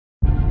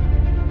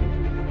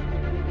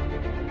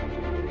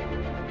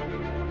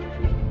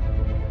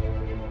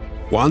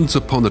Once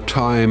upon a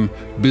time,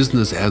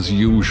 business as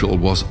usual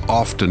was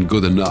often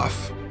good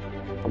enough.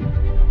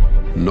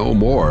 No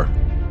more.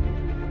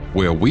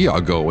 Where we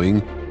are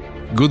going,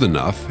 good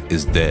enough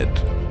is dead.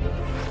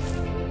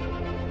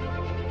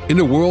 In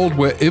a world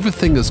where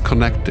everything is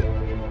connected,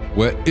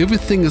 where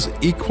everything is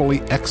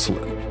equally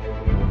excellent,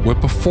 where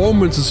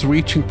performance is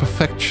reaching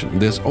perfection,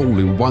 there's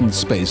only one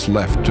space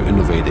left to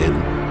innovate in: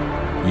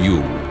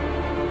 you.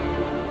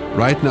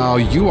 Right now,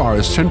 you are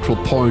a central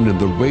point in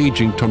the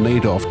raging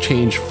tornado of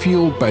change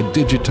fueled by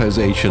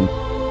digitization,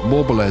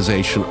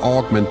 mobilization,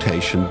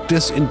 augmentation,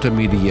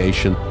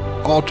 disintermediation,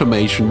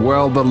 automation.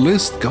 Well, the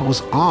list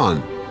goes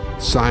on.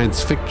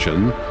 Science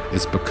fiction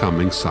is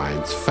becoming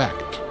science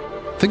fact.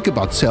 Think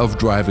about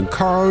self-driving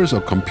cars or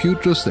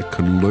computers that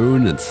can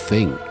learn and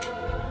think.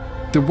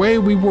 The way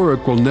we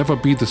work will never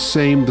be the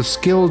same. The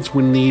skills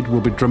we need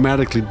will be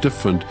dramatically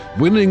different.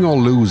 Winning or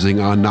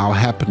losing are now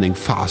happening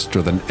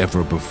faster than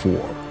ever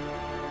before.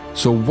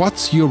 So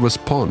what's your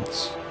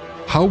response?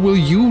 How will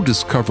you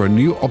discover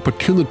new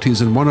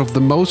opportunities in one of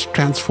the most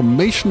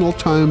transformational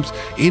times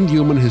in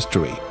human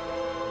history?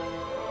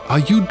 Are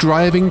you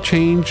driving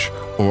change,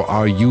 or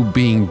are you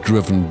being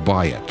driven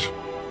by it?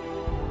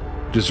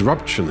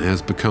 Disruption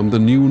has become the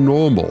new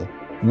normal.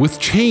 With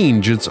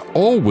change, it's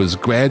always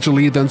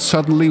gradually, then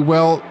suddenly,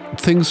 well,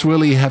 things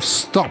really have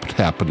stopped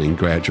happening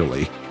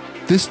gradually.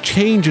 This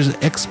change is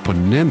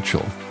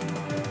exponential.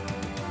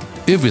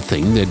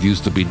 Everything that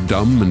used to be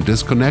dumb and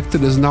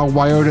disconnected is now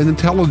wired and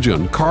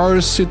intelligent.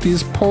 Cars,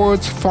 cities,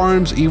 ports,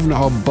 farms, even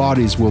our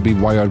bodies will be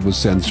wired with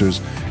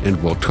sensors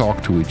and will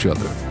talk to each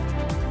other.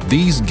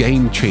 These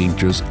game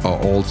changers are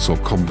also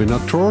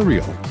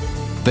combinatorial.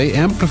 They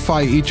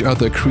amplify each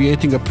other,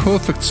 creating a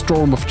perfect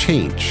storm of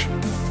change.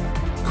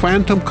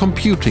 Quantum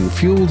computing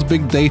fuels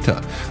big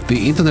data.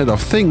 The Internet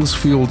of Things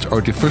fuels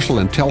artificial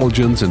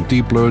intelligence and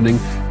deep learning,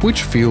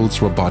 which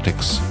fuels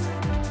robotics.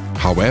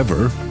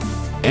 However,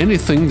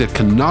 anything that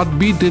cannot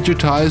be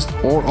digitized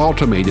or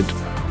automated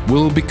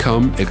will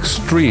become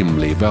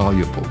extremely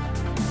valuable.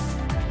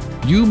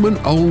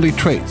 Human-only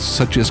traits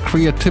such as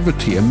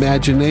creativity,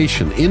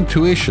 imagination,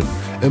 intuition,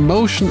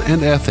 emotion,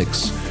 and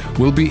ethics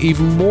will be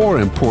even more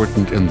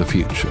important in the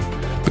future,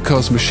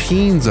 because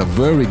machines are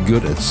very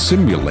good at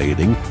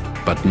simulating,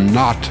 but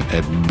not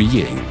at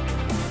being.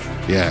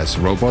 Yes,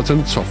 robots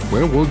and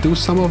software will do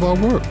some of our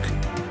work,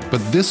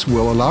 but this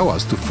will allow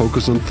us to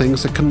focus on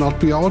things that cannot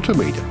be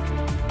automated.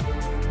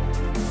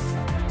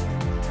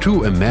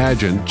 To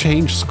imagine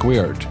change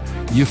squared,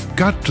 you've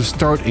got to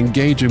start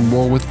engaging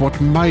more with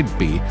what might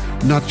be,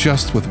 not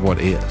just with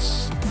what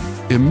is.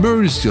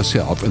 Immerse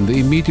yourself in the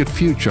immediate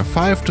future,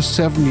 5 to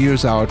 7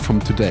 years out from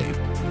today.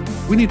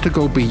 We need to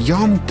go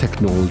beyond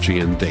technology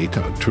and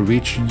data to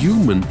reach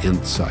human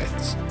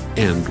insights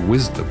and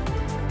wisdom.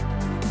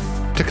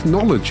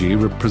 Technology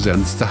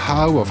represents the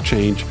how of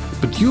change,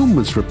 but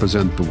humans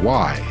represent the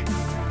why.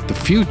 The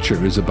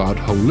future is about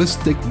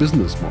holistic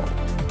business model.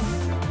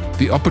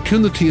 The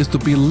opportunity is to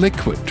be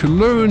liquid, to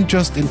learn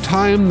just in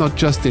time, not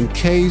just in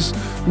case,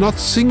 not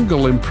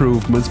single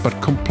improvements,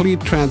 but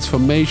complete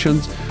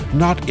transformations,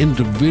 not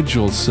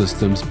individual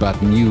systems,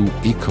 but new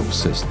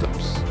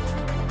ecosystems.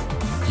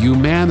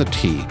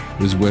 Humanity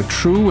is where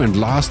true and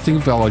lasting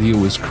value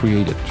is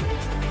created.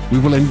 We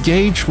will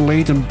engage,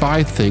 relate, and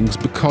buy things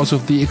because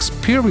of the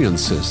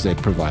experiences they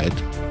provide,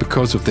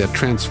 because of their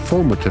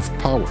transformative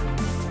power.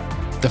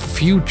 The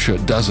future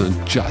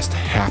doesn't just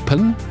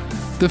happen.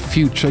 The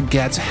future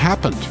gets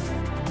happened.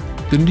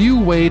 The new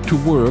way to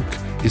work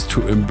is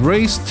to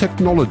embrace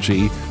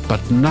technology,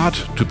 but not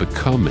to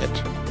become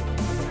it.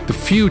 The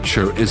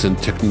future is in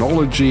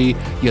technology,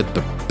 yet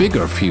the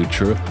bigger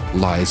future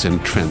lies in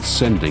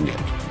transcending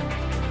it.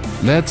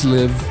 Let's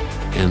live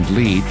and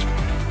lead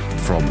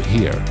from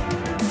here.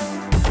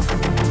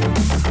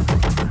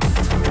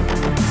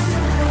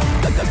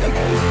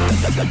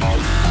 The